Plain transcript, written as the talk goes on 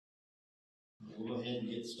We'll go ahead and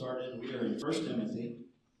get started. We are in 1 Timothy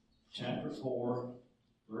chapter 4,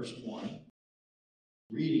 verse 1,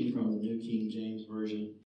 reading from the New King James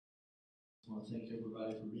Version. I want to thank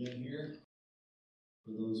everybody for being here.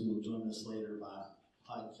 For those who will join us later by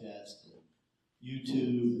podcast and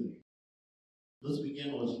YouTube. Let's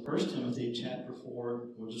begin with 1 Timothy chapter 4.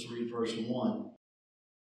 We'll just read verse 1.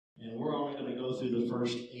 And we're only going to go through the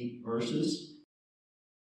first 8 verses.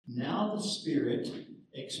 Now the Spirit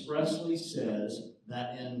expressly says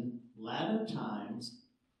that in latter times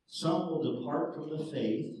some will depart from the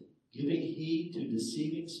faith, giving heed to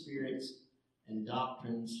deceiving spirits and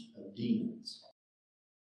doctrines of demons.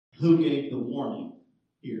 Who gave the warning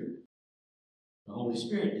here? The Holy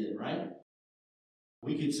Spirit did, right?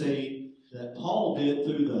 We could say that Paul did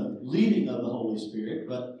through the leading of the Holy Spirit,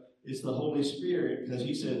 but it's the Holy Spirit, because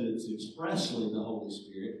he said it's expressly the Holy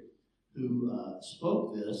Spirit who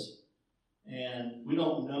spoke this. And we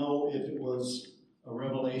don't know if it was a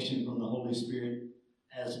revelation from the Holy Spirit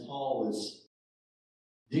as Paul is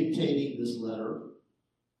dictating this letter,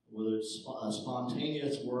 whether it's a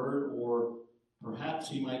spontaneous word, or perhaps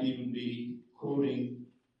he might even be quoting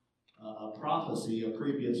a prophecy, a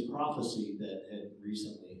previous prophecy that had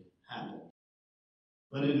recently happened.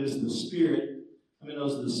 But it is the Spirit. I mean,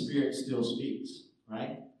 the Spirit still speaks,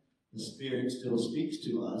 right? The Spirit still speaks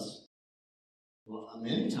to us. Well,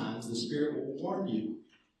 many times the Spirit will warn you.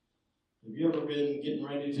 Have you ever been getting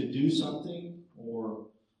ready to do something, or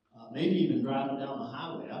maybe even driving down the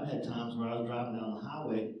highway? I've had times where I was driving down the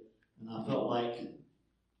highway and I felt like I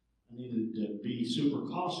needed to be super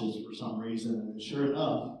cautious for some reason, and sure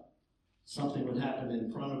enough, something would happen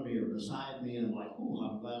in front of me or beside me, and I'm like, oh,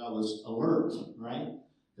 I'm glad I was alert, right?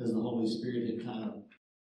 Because the Holy Spirit had kind of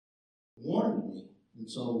warned me. And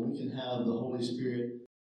so we can have the Holy Spirit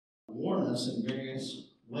warn us in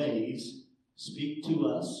various ways, speak to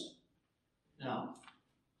us. Now,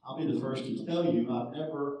 I'll be the first to tell you, I've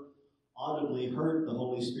never audibly heard the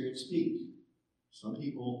Holy Spirit speak. Some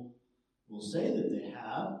people will say that they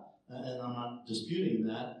have, and I'm not disputing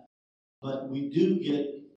that, but we do get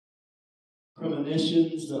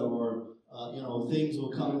premonitions, or things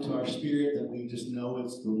will come into our spirit that we just know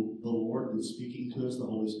it's the Lord that's speaking to us, the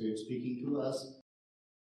Holy Spirit speaking to us.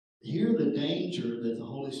 Here, the danger that the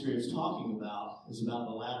Holy Spirit is talking about is about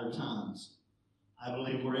the latter times. I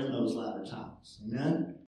believe we're in those latter times.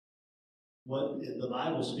 Amen? What the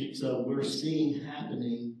Bible speaks of, we're seeing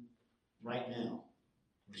happening right now.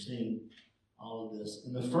 We're seeing all of this.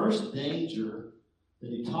 And the first danger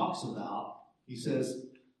that he talks about, he says,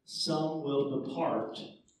 some will depart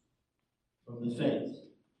from the faith.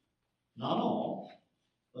 Not all,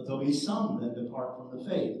 but there'll be some that depart from the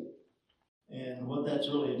faith. And what that's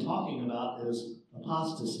really talking about is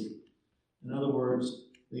apostasy. In other words,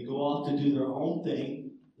 they go off to do their own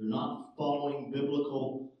thing. They're not following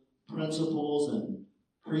biblical principles and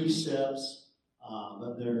precepts,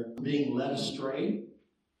 but they're being led astray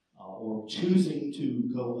or choosing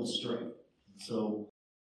to go astray. And so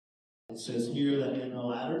it says here that in the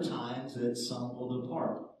latter times that some will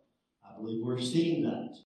depart. I believe we're seeing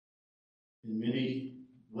that in many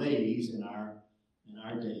ways in our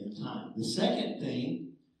day and time. The second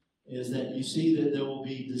thing is that you see that there will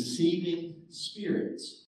be deceiving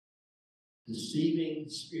spirits. Deceiving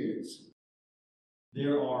spirits.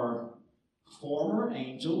 There are former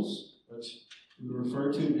angels, which we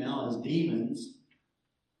refer to now as demons,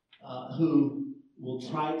 who will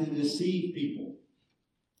try to deceive people.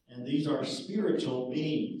 And these are spiritual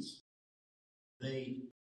beings. They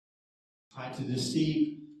try to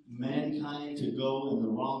deceive mankind to go in the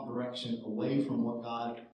wrong direction, away from what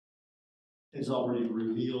God has already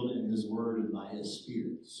revealed in His Word and by His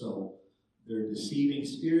Spirit. So they're deceiving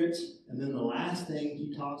spirits. And then the last thing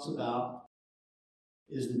he talks about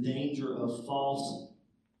is the danger of false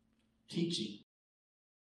teaching.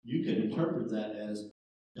 You can interpret that as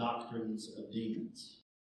doctrines of demons.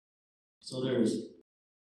 So there's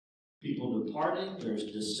people departing,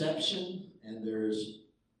 there's deception, and there's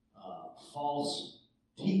false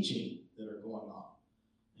teaching that are going on.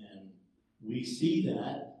 And we see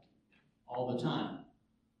that all the time.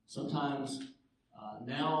 Sometimes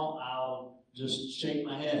now I'll just shake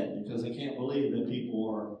my head because I can't believe that people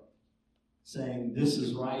are saying this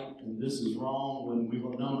is right and this is wrong, when we've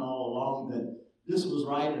known all along that this was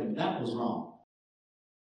right and that was wrong.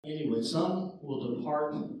 Anyway, some will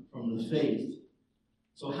depart from the faith.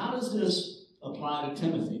 So how does this apply to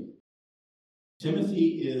Timothy?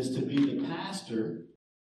 Timothy is to be the pastor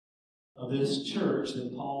of this church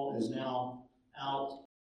that Paul is now out,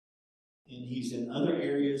 and he's in other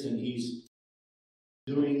areas and he's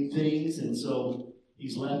doing things, and so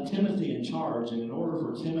he's left Timothy in charge. And in order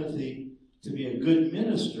for Timothy to be a good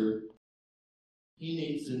minister, he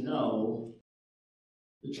needs to know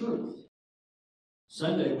the truth.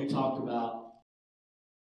 Sunday we talked about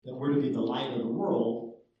that we're to be the light of the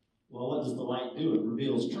world. Well, what does the light do? It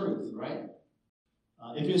reveals truth, right?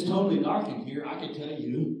 If it's totally dark in here, I could tell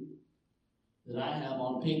you that I have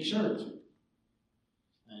on a pink shirt.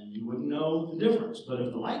 And you wouldn't know the difference. But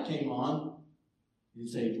if the light came on, you'd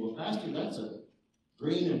say, well, Pastor, that's a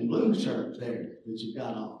green and blue shirt there that you've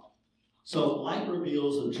got on. So light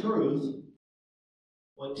reveals the truth.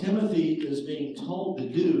 What Timothy is being told to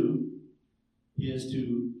do is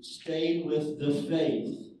to stay with the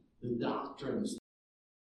faith, the doctrines,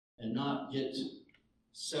 and not get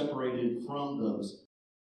separated from those.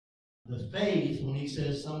 The faith, when he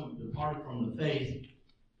says some departed from the faith,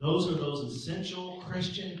 those are those essential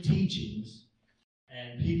Christian teachings,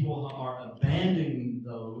 and people are abandoning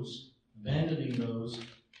those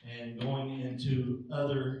and going into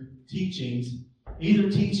other teachings, either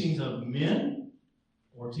teachings of men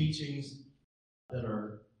or teachings that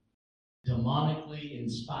are demonically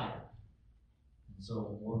inspired. And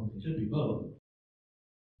so, or it could be both.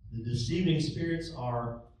 The deceiving spirits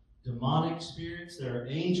are demonic spirits. They're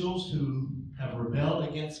angels who have rebelled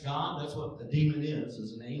against God. That's what a demon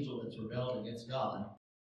is an angel that's rebelled against God.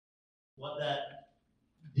 What that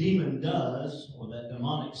demon does, or that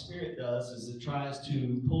demonic spirit does, is it tries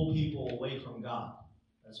to pull people away from God.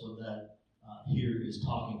 That's what that here is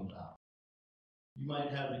talking about. You might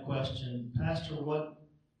have the question, Pastor, what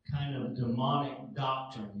kind of demonic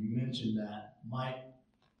doctrine, you mentioned that, might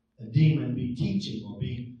a demon be teaching or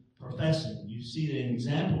be professing? You see an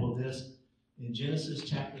example of this in Genesis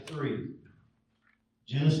chapter 3.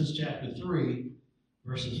 Genesis chapter 3,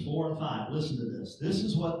 verses 4 and 5. Listen to this. This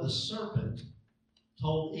is what the serpent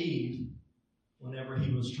told Eve whenever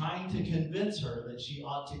he was trying to convince her that she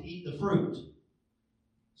ought to eat the fruit.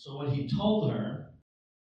 So what he told her,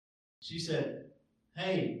 she said,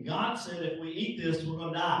 hey, God said if we eat this, we're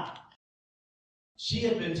going to die. She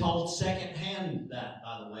had been told secondhand that,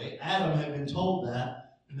 by the way. Adam had been told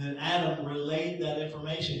that, and then Adam relayed that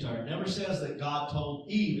information to her. It never says that God told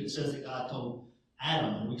Eve, it says that God told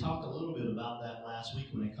Adam. And we talked a little bit about that last week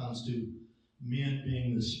when it comes to men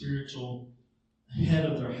being the spiritual head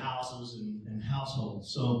of their houses and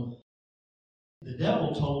households. So the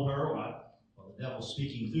devil told her, or the devil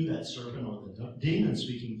speaking through that serpent, or the demon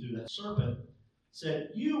speaking through that serpent, said,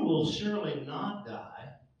 you will surely not die,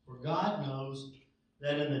 for God knows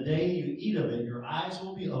that in the day you eat of it, your eyes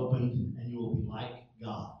will be opened, and you will be like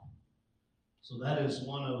God. So that is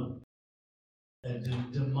one of a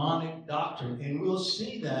demonic doctrine. And we'll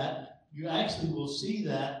see that, you actually will see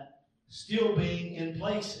that still being in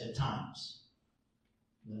place at times.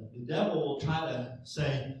 The devil will try to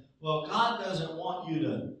say, well, God doesn't want you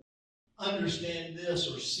to understand this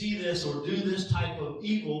or see this or do this type of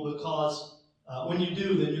evil, because when you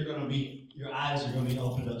do, then your eyes are going to be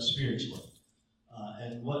opened up spiritually.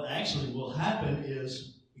 And what actually will happen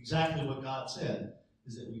is exactly what God said,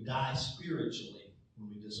 is that we die spiritually when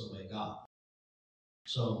we disobey God.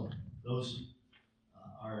 So those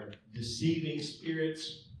are deceiving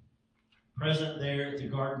spirits present there at the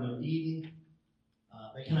Garden of Eden.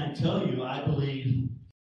 But can I tell you, I believe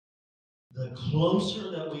the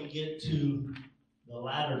closer that we get to the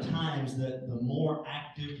latter times, that the more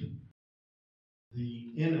active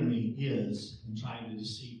the enemy is in trying to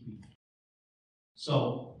deceive people.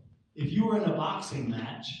 So, if you were in a boxing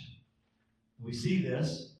match, we see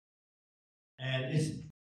this, and it's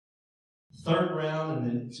third round, and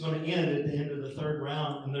then it's going to end at the end of the third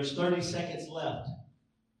round, and there's 30 seconds left.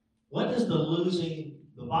 What does the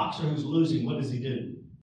boxer who's losing, what does he do?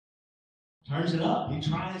 Turns it up. He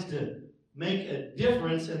tries to make a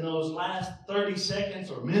difference in those last 30 seconds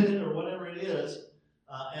or minute or whatever it is.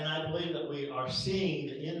 And I believe that we are seeing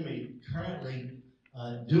the enemy currently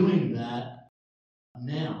doing that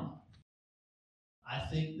now. I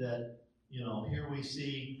think that, here we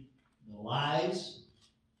see the lies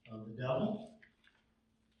of the devil.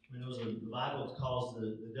 The Bible calls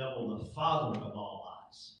the devil the father of all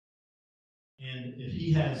lies. And if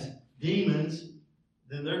he has demons,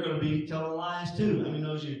 then they're going to be telling lies too.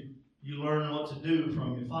 You learn what to do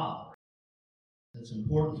from your father. That's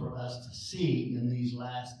important for us to see in these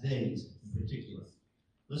last days in particular.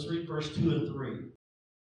 Let's read verse 2 and 3.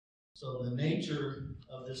 So the nature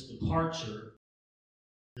of this departure,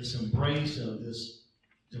 this embrace of this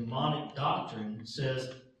demonic doctrine, says,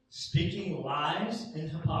 speaking lies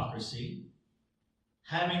and hypocrisy,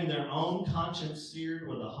 having their own conscience seared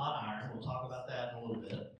with a hot iron, we'll talk about that in a little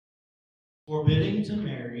bit, forbidding to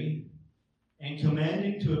marry, and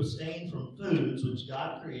commanding to abstain from foods which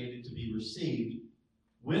God created to be received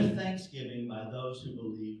with thanksgiving by those who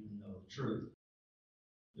believe and know the truth.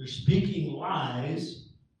 They're speaking lies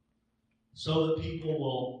so that people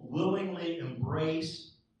will willingly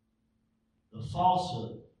embrace the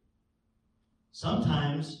falsehood.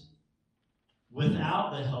 Sometimes,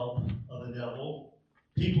 without the help of the devil,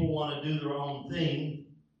 people want to do their own thing,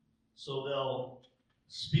 so they'll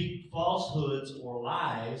speak falsehoods or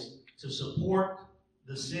lies to support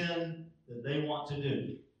the sin that they want to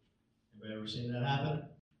do. Anybody ever seen that happen?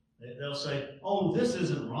 They'll say, oh, this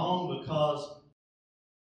isn't wrong because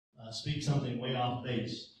speak something way off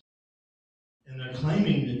base. And they're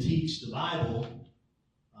claiming to teach the Bible,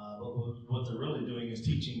 but what they're really doing is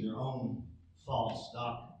teaching their own false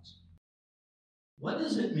doctrines. What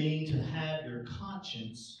does it mean to have your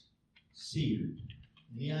conscience seared?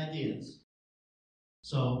 Any ideas?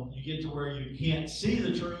 So you get to where you can't see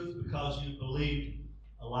the truth because you've believed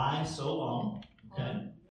a lie so long. Okay?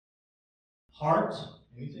 Heart,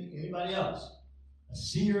 anything? Anybody else? A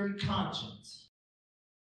seared conscience.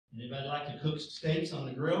 Anybody like to cook steaks on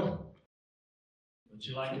the grill? But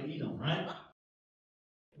you like to eat them, right?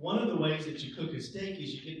 One of the ways that you cook a steak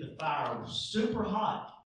is you get the fire super hot.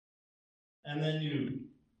 And then you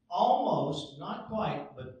almost, not quite,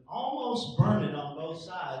 but almost burn it on both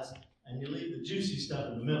sides, and you leave the juicy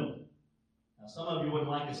stuff in the middle. Now, some of you wouldn't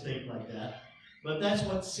like a steak like that, but that's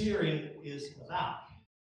what searing is about.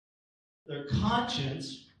 Their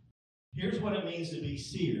conscience, here's what it means to be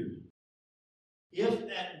seared. If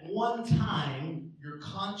at one time your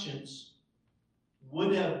conscience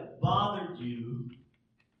would have bothered you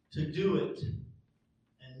to do it,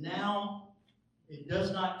 and now it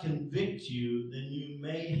does not convict you, then you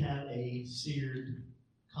may have a seared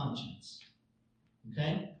conscience.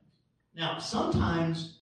 Okay? Now,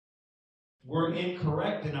 sometimes we're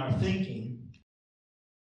incorrect in our thinking.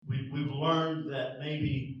 We've learned that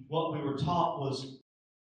maybe what we were taught was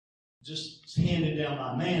just handed down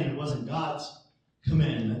by man. It wasn't God's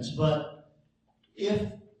commandments. But if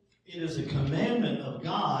it is a commandment of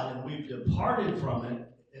God and we've departed from it,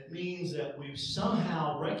 it means that we've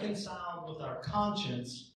somehow reconciled with our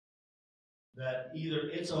conscience that either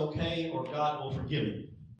it's okay or God will forgive it.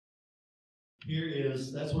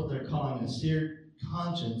 That's what they're calling a seared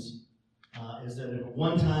conscience, is that at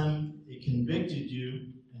one time it convicted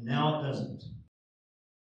you and now it doesn't.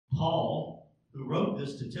 Paul, who wrote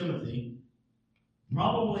this to Timothy,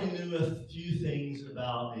 probably knew a few things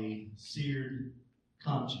about a seared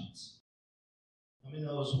conscience. How many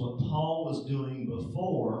knows what Paul was doing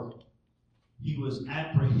before he was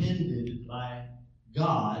apprehended by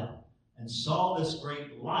God and saw this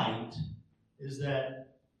great light is that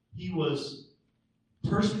he was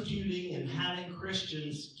persecuting and having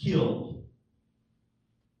Christians killed.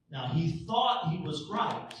 Now, he thought he was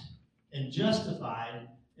right and justified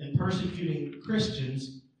in persecuting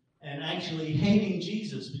Christians and actually hating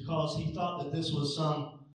Jesus because he thought that this was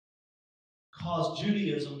cause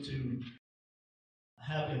Judaism to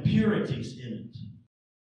have impurities in it.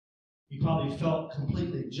 He probably felt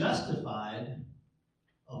completely justified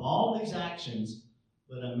of all these actions,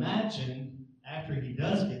 but imagine after he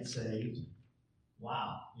does get saved,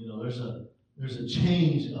 wow, there's a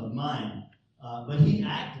change of mind. But he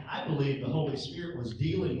acted, I believe the Holy Spirit was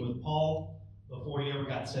dealing with Paul before he ever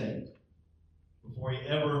got saved, before he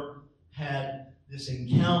ever had this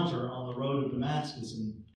encounter on the road of Damascus.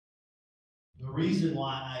 And the reason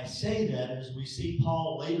why I say that is we see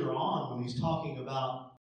Paul later on when he's talking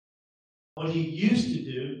about what he used to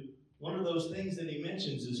do. One of those things that he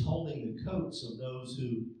mentions is holding the coats of those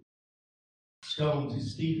who stoned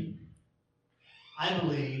Stephen. I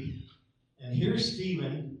believe, and here's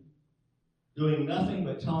Stephen doing nothing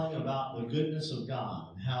but telling about the goodness of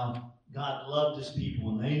God and how God loved his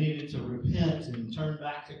people and they needed to repent and turn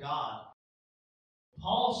back to God.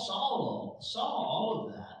 Paul saw all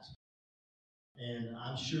of that, and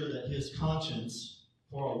I'm sure that his conscience,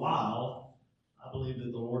 for a while, I believe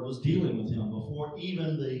that the Lord was dealing with him before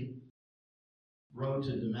even the road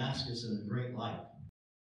to Damascus in the great light.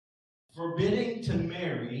 Forbidding to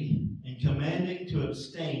marry and commanding to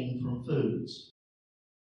abstain from foods.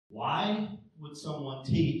 Why would someone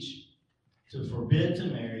teach to forbid to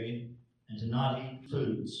marry and to not eat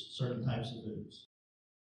foods, certain types of foods?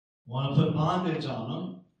 Want to put bondage on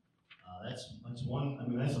them. That's one. I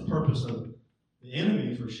mean, that's the purpose of the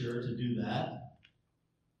enemy for sure to do that.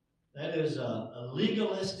 That is a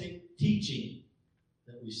legalistic teaching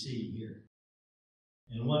that we see here.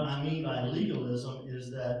 And what I mean by legalism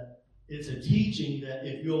is that it's a teaching that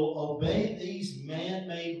if you'll obey these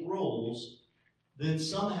man-made rules, then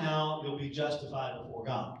somehow you'll be justified before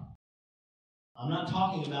God. I'm not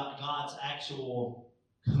talking about God's actual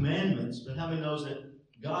commandments, but how many knows that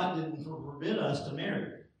God didn't forbid us to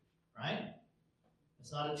marry, right?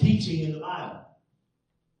 It's not a teaching in the Bible.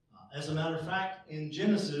 As a matter of fact, in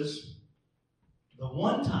Genesis, the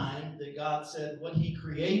one time that God said what he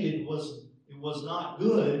created was not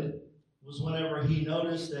good was whenever he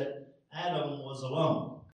noticed that Adam was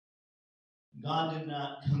alone. God did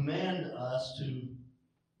not command us to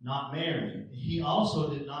not marry. He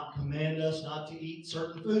also did not command us not to eat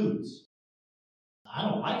certain foods. I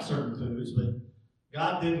don't like certain foods, but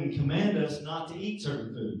God didn't command us not to eat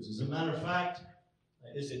certain foods. As a matter of fact,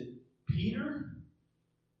 is it Peter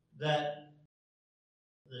that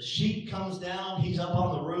the sheet comes down, he's up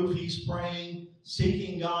on the roof, he's praying,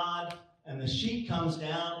 seeking God, and the sheet comes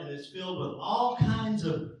down and it's filled with all kinds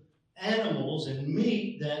of animals and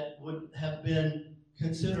meat that would have been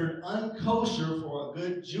considered unkosher for a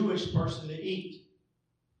good Jewish person to eat.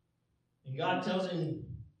 And God tells him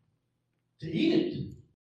to eat it.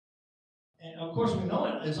 And of course we know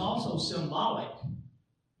it is also symbolic,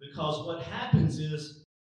 because what happens is,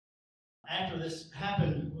 after this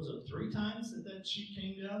happened, was it 3 times that sheet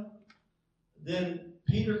came down? Then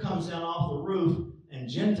Peter comes down off the roof and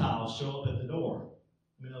Gentiles show up at the door.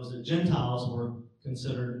 I mean, those Gentiles were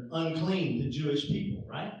considered unclean to Jewish people,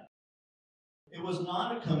 right? It was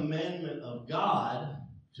not a commandment of God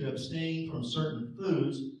to abstain from certain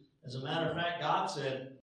foods. As a matter of fact, God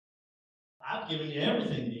said, I've given you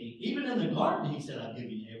everything to eat. Even in the garden, he said, I've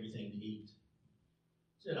given you everything to eat.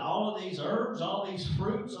 He said, all of these herbs, all these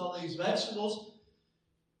fruits, all these vegetables,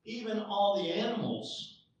 even all the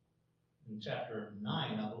animals, in chapter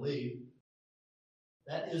 9, I believe,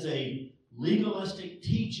 that is a legalistic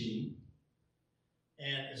teaching,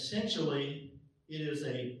 and essentially it is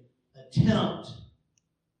an attempt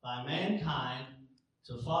by mankind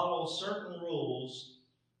to follow certain rules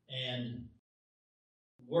and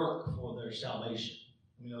work for their salvation.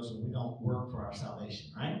 We don't work for our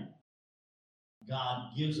salvation, right?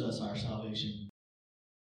 God gives us our salvation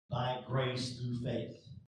by grace through faith.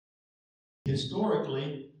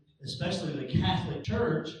 Historically, especially the Catholic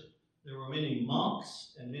Church, there were many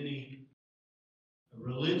monks and many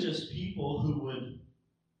religious people who would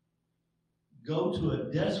go to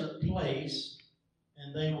a desert place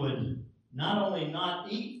and they would not only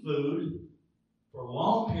not eat food for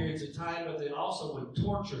long periods of time, but they also would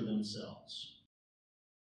torture themselves,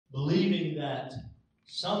 believing that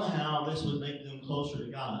somehow this would make them closer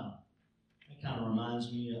to God. That kind of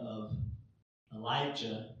reminds me of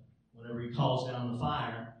Elijah whenever he calls down the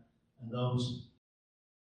fire, and those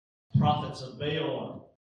prophets of Baal are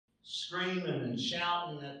screaming and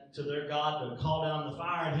shouting to their God to call down the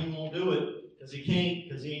fire, and he won't do it because he can't,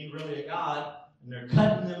 because he ain't really a God. And they're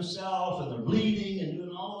cutting themselves and they're bleeding and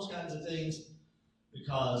doing all those kinds of things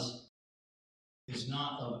because it's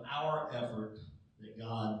not of our effort that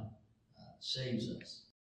God saves us.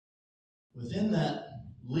 Within that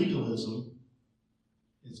legalism,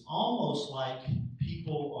 it's almost like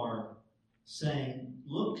people are saying,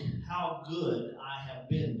 look how good I have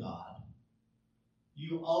been, God.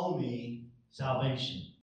 You owe me salvation.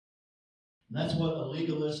 And that's what a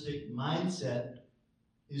legalistic mindset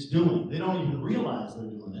is doing. They don't even realize they're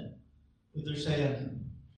doing it. But they're saying,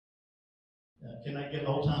 can I get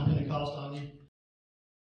old-time Pentecost on you?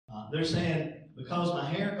 They're saying, because my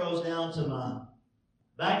hair goes down to my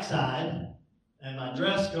backside and my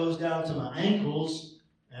dress goes down to my ankles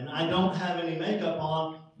and I don't have any makeup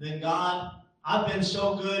on, then God, I've been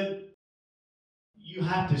so good, you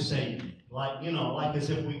have to save me. Like as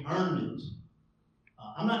if we earned it.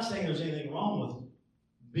 I'm not saying there's anything wrong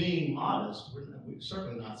with being modest. We're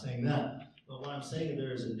certainly not saying that. But what I'm saying,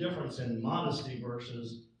 there is a difference in modesty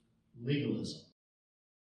versus legalism.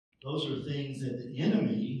 Those are things that the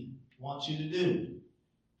enemy wants you to do.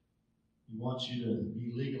 He wants you to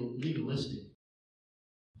be legalistic.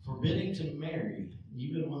 Forbidding to marry,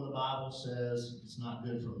 even when the Bible says it's not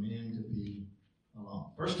good for men to be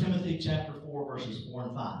alone. 1 Timothy chapter 4, verses 4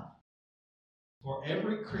 and 5. For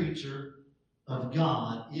every creature of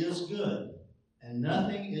God is good, and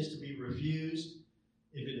nothing is to be refused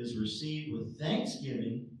if it is received with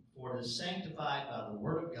thanksgiving, for it is sanctified by the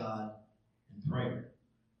word of God and prayer.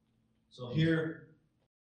 So here,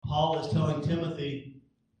 Paul is telling Timothy,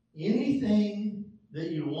 anything that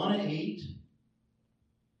you want to eat,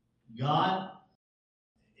 God,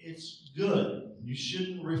 it's good. You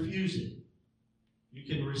shouldn't refuse it. You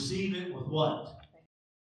can receive it with what?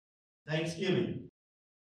 Thanksgiving.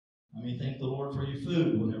 I mean, thank the Lord for your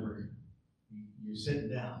food whenever you're sitting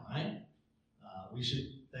down, right? We should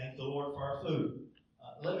thank the Lord for our food.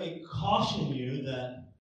 Let me caution you that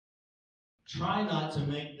try not to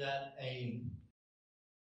make that a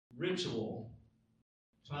ritual.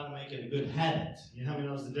 try to make it a good habit. You know how many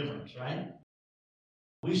knows the difference, right?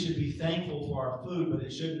 We should be thankful for our food, but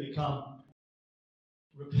it shouldn't become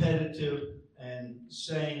repetitive and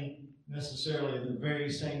saying necessarily the very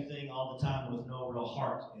same thing all the time with no real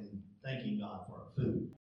heart in thanking God for our food.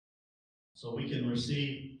 So we can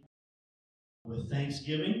receive with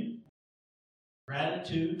thanksgiving,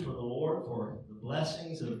 gratitude for the Lord for the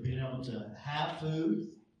blessings of being able to have food,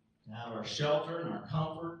 to have our shelter and our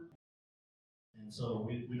comfort. And so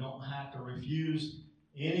we don't have to refuse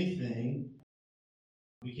anything.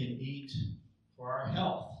 We can eat for our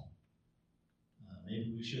health.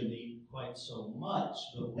 Maybe we shouldn't eat quite so much,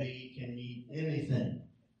 but we can eat anything. And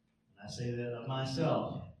I say that of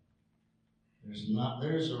myself.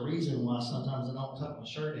 There's a reason why sometimes I don't tuck my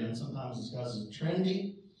shirt in. Sometimes it's because it's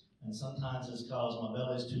trendy, and sometimes it's because my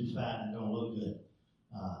belly's too fat and it don't look good.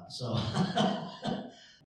 So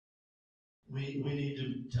we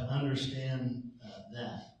need to understand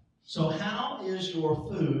that. So how is your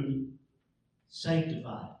food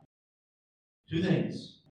sanctified? Two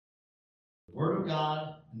things. The Word of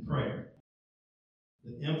God and prayer.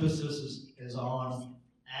 The emphasis is on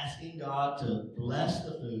asking God to bless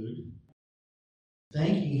the food,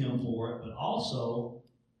 thanking Him for it, but also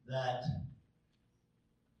that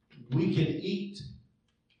we can eat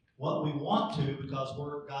what we want to because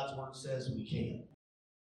God's Word says we can.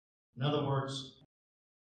 In other words,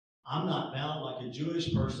 I'm not bound like a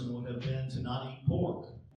Jewish person would have been to not eat pork.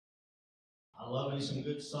 I love me some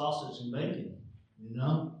good sausage and bacon, you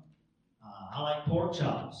know. I like pork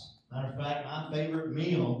chops. Matter of fact, my favorite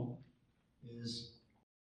meal is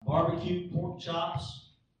barbecue pork chops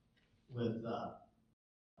with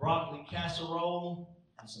broccoli casserole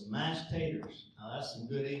and some mashed taters. Now that's some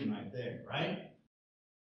good eating right there, right?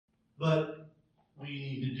 But we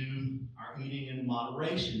need to do our eating in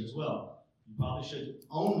moderation as well. You probably should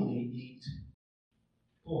only eat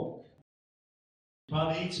pork.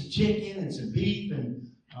 Probably eat some chicken and some beef and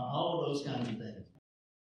all of those kinds of things.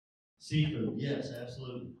 Seafood, yes,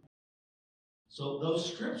 absolutely. So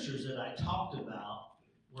those scriptures that I talked about,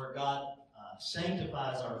 where God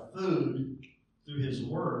sanctifies our food through His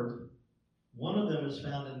Word, one of them is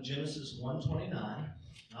found in Genesis 1:29.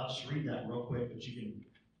 I'll just read that real quick, but you can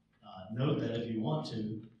note that if you want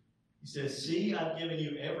to. He says, "See, I've given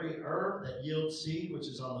you every herb that yields seed, which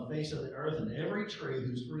is on the face of the earth, and every tree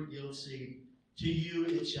whose fruit yields seed. To you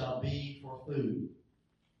it shall be for food."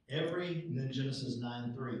 And then Genesis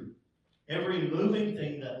 9:3. "Every moving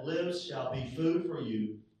thing that lives shall be food for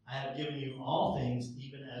you. I have given you all things,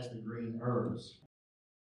 even as the green herbs."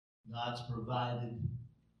 God's provided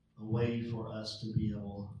a way for us to be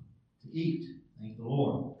able to eat. Thank the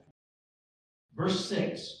Lord. Verse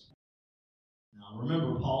 6. Now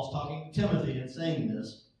remember, Paul's talking to Timothy and saying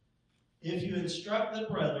this. "If you instruct the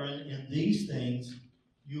brethren in these things,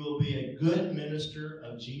 you will be a good minister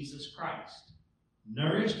of Jesus Christ,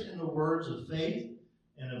 nourished in the words of faith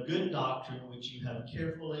and of good doctrine which you have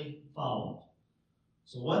carefully followed."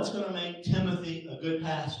 So what's going to make Timothy a good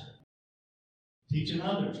pastor? Teaching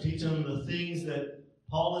others. Teaching them the things that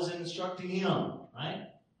Paul is instructing him,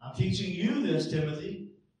 right? I'm teaching you this,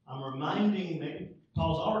 Timothy. I'm reminding, maybe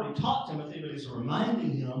Paul's already taught Timothy, but he's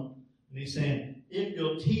reminding him, and he's saying, if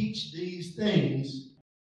you'll teach these things,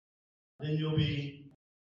 then you'll be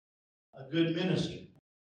a good minister.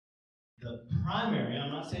 The primary,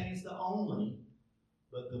 I'm not saying it's the only,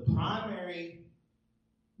 but the primary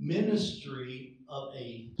ministry of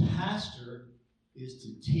a pastor is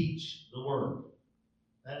to teach the Word.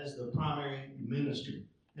 That is the primary ministry.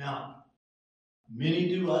 Now, many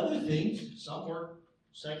do other things. Some work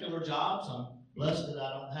secular jobs. I'm blessed that I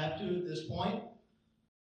don't have to at this point.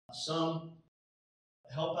 Some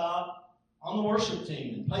help out on the worship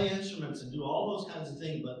team and play instruments and do all those kinds of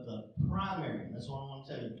things. But the primary, that's what I want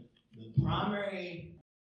to tell you, the primary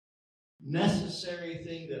necessary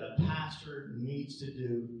thing that a pastor needs to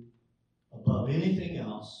do above anything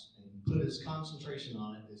else and put his concentration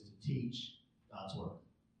on it is to teach God's Word.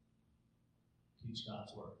 Teach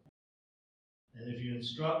God's Word. And if you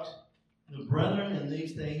instruct the brethren in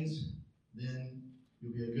these things, then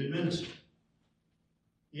you'll be a good minister.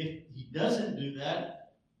 If he doesn't do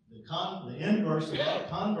that, the inverse of that,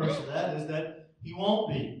 converse of that, is that he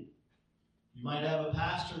won't be. You might have a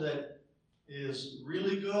pastor that is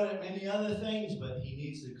really good at many other things, but he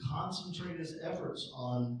needs to concentrate his efforts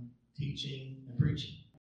on teaching and preaching,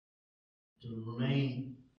 to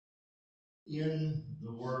remain in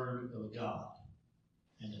the Word of God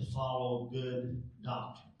and to follow good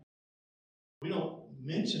doctrine. We don't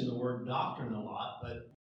mention the word doctrine a lot,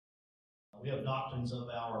 but we have doctrines of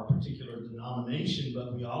our particular denomination,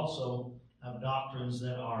 but we also have doctrines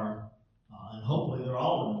that are and hopefully they're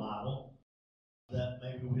all in the Bible, that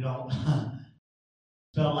maybe we don't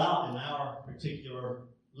spell out in our particular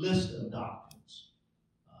list of doctrines.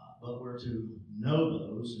 But we're to know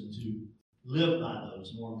those and to live by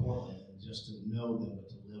those, more importantly, than just to know them, but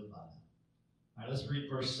to live by them. All right, let's read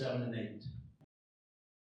verse 7 and 8.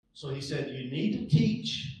 So he said, you need to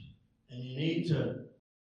teach, and you need to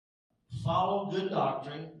follow good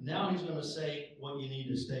doctrine. Now he's going to say what you need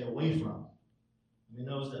to stay away from. He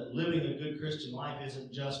knows that living a good Christian life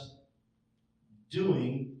isn't just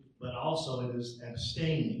doing, but also it is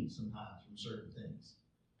abstaining sometimes from certain things.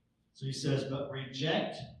 So he says, but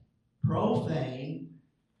reject profane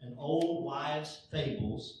and old wives'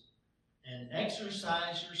 fables, and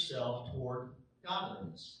exercise yourself toward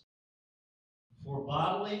godliness. For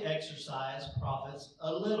bodily exercise profits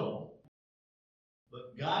a little,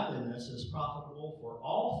 but godliness is profitable for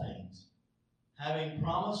all things, having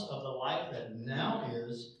promise of the life that now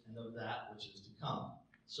is and of that which is to come.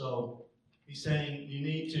 So he's saying you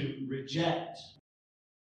need to reject.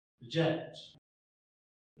 Reject.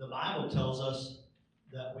 The Bible tells us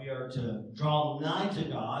that we are to draw nigh to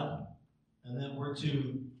God, and that we're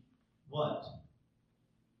to what?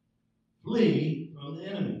 Flee from the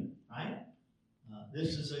enemy, right?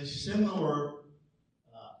 This is a similar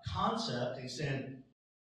concept. He's saying,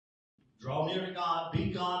 draw near to God,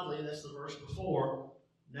 be godly. That's the verse before.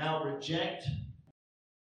 Now reject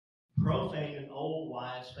profane and old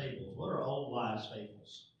wives' fables. What are old wives'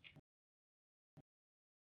 fables?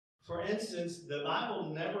 For instance, the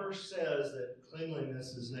Bible never says that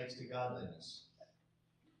cleanliness is next to godliness.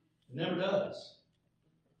 It never does.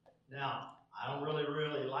 Now, I don't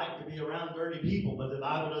really like to be around dirty people, but the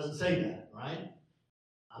Bible doesn't say that, right?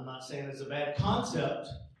 I'm not saying it's a bad concept,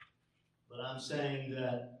 but I'm saying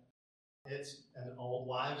that it's an old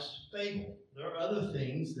wives' fable. There are other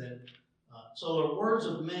things that, so they're words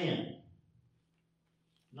of man,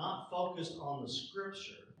 not focused on the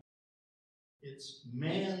Scripture. It's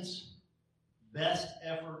man's best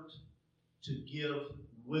effort to give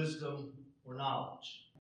wisdom or knowledge.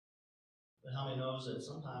 But how many knows that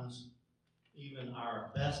sometimes even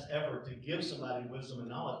our best effort to give somebody wisdom and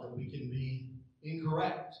knowledge, that we can be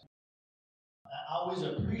incorrect? I always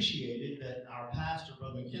appreciated that our pastor,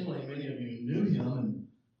 Brother McKinley, many of you knew him,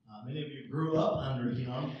 and many of you grew up under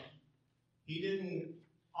him. He didn't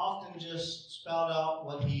often just spout out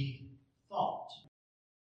what he thought.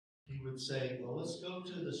 He would say, well, let's go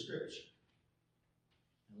to the Scripture,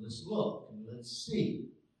 and let's look, and let's see.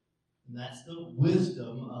 And that's the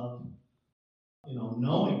wisdom of,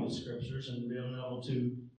 knowing the Scriptures and being able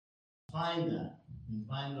to find that and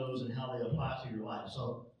find those and how they apply to your life.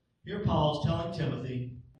 So here Paul's telling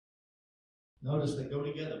Timothy, notice they go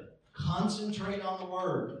together. Concentrate on the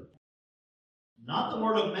Word. Not the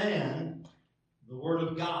Word of man, the Word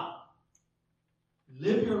of God.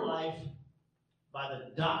 Live your life by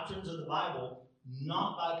the doctrines of the Bible,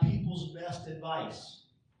 not by people's best advice.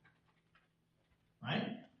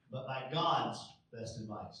 Right? But by God's best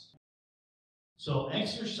advice. So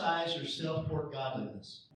exercise yourself toward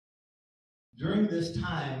godliness. During this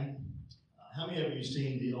time, how many of you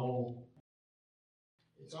seen the old,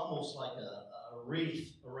 it's almost like a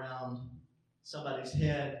wreath around somebody's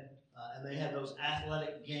head, and they had those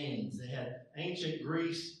athletic games. They had ancient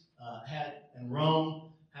Greece and Rome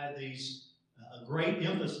had these a great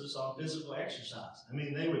emphasis on physical exercise. I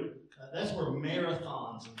mean, they would, that's where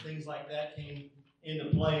marathons and things like that came into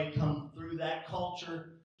play, come through that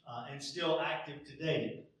culture, and still active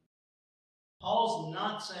today. Paul's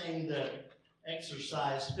not saying that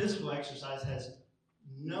physical exercise has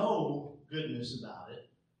no goodness about it,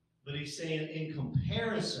 but he's saying in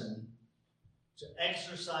comparison to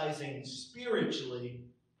exercising spiritually,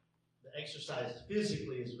 the exercise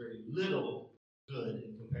physically is very little good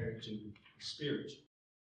in compared to spiritual.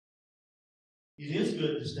 It is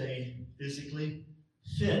good to stay physically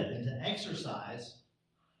fit and to exercise,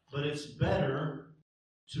 but it's better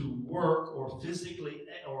to work or physically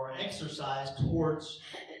or exercise towards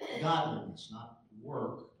godliness, not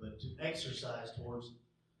work, but to exercise towards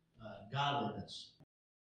godliness.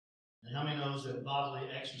 And how many knows that bodily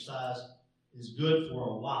exercise is good for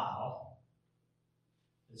a while?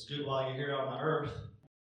 It's good while you're here on the earth.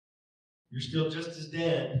 You're still just as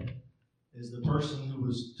dead as the person who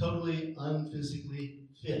was totally unphysically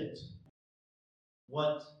fit.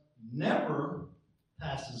 What never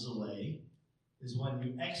passes away is when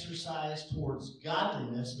you exercise towards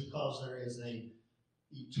godliness, because there is an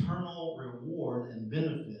eternal reward and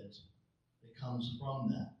benefit that comes from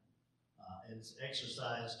that. It's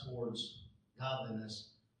exercise towards godliness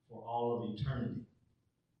for all of eternity.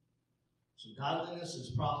 So godliness is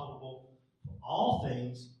profitable for all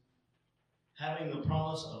things, having the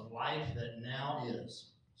promise of life that now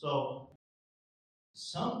is. So,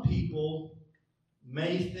 some people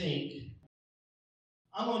may think,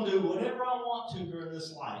 I'm going to do whatever I want to during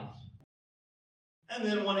this life, and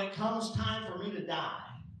then when it comes time for me to die,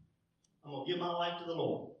 I'm going to give my life to the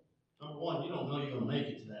Lord. Number one, you don't know you're going to make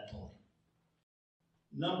it to that point.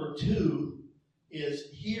 Number two is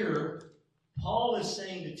here, Paul is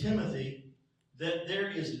saying to Timothy that there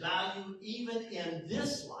is value even in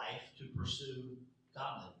this life to pursue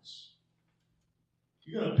godliness.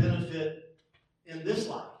 You're going to benefit in this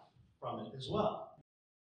life from it as well.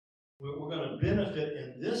 We're going to benefit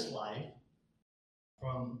in this life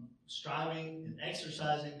from striving and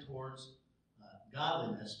exercising towards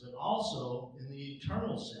godliness, but also in the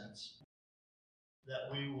eternal sense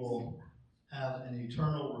that we will have an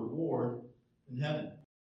eternal reward in heaven.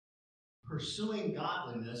 Pursuing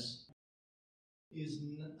godliness is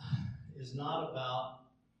not about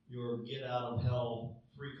your get out of hell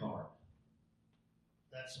free card.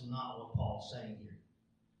 That's not what Paul's saying here.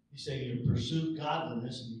 He's saying you pursue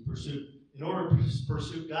godliness, and in order to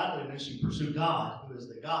pursue godliness, you pursue God, who is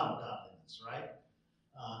the God of godliness, right?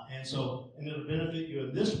 And it'll benefit you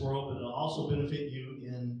in this world, but it'll also benefit you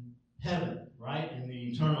in heaven, right? In the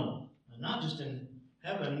eternal. Not just in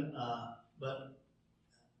heaven, but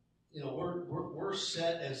we're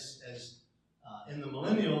set as in the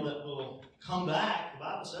millennial that will come back. The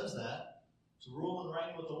Bible says that to rule and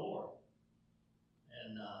reign with the Lord,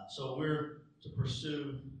 and so we're to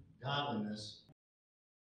pursue godliness.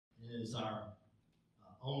 It is our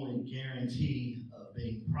only guarantee of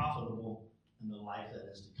being profitable in the life that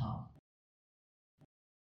is to come.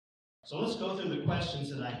 So let's go through the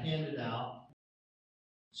questions that I handed out.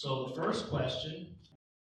 So the first question,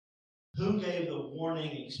 who gave the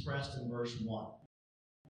warning expressed in verse 1?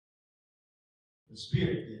 The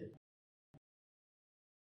Spirit did.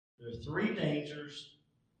 There are three dangers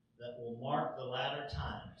that will mark the latter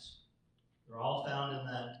times. They're all found in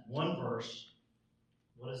that one verse.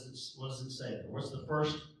 What does it say there? What's the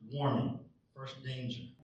first warning, first danger?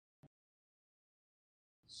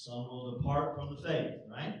 Some will depart from the faith,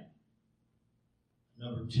 right?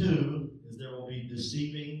 Number two is there will be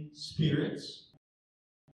deceiving spirits.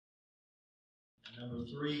 And number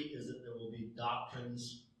three is that there will be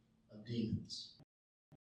doctrines of demons.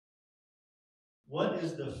 What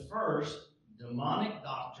is the first demonic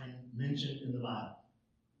doctrine mentioned in the Bible?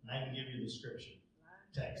 And I can give you the scripture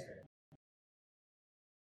text there.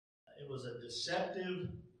 It was a deceptive,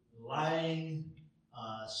 lying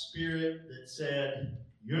spirit that said,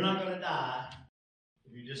 you're not going to die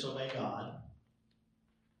if you disobey God.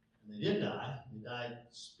 And they did die. They died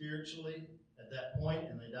spiritually at that point,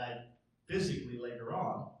 and they died physically later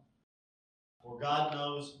on. For God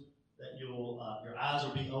knows that your eyes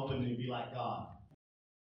will be open and you'll be like God.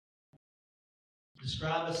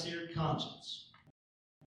 Describe a seared conscience.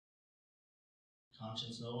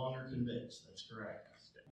 Conscience no longer convicts. That's correct.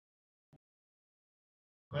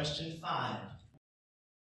 Question 5.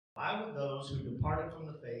 Why would those who departed from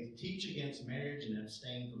the faith teach against marriage and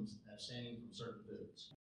abstaining from certain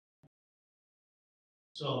foods?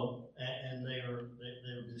 So, and they're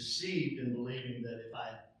deceived in believing that if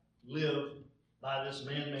I live by this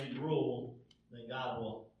man-made rule, then God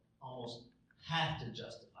will almost have to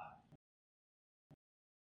justify me.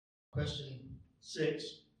 Question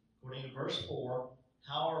 6, according to verse 4,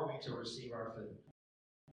 how are we to receive our food?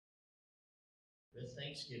 With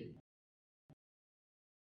thanksgiving.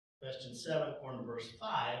 Question 7, according to verse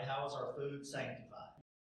 5, how is our food sanctified?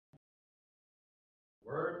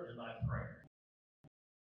 Word and by prayer.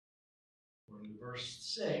 According to verse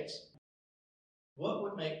 6, what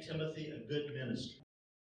would make Timothy a good minister?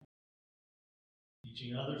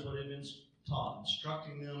 Teaching others what had been taught,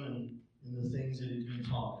 instructing them in the things that had been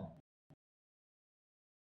taught him.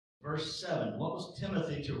 Verse 7, what was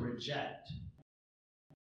Timothy to reject?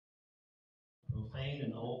 Profane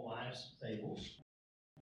and old wives' fables.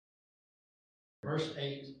 Verse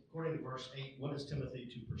 8, according to verse 8, what is Timothy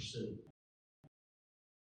to pursue?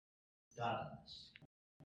 Godliness.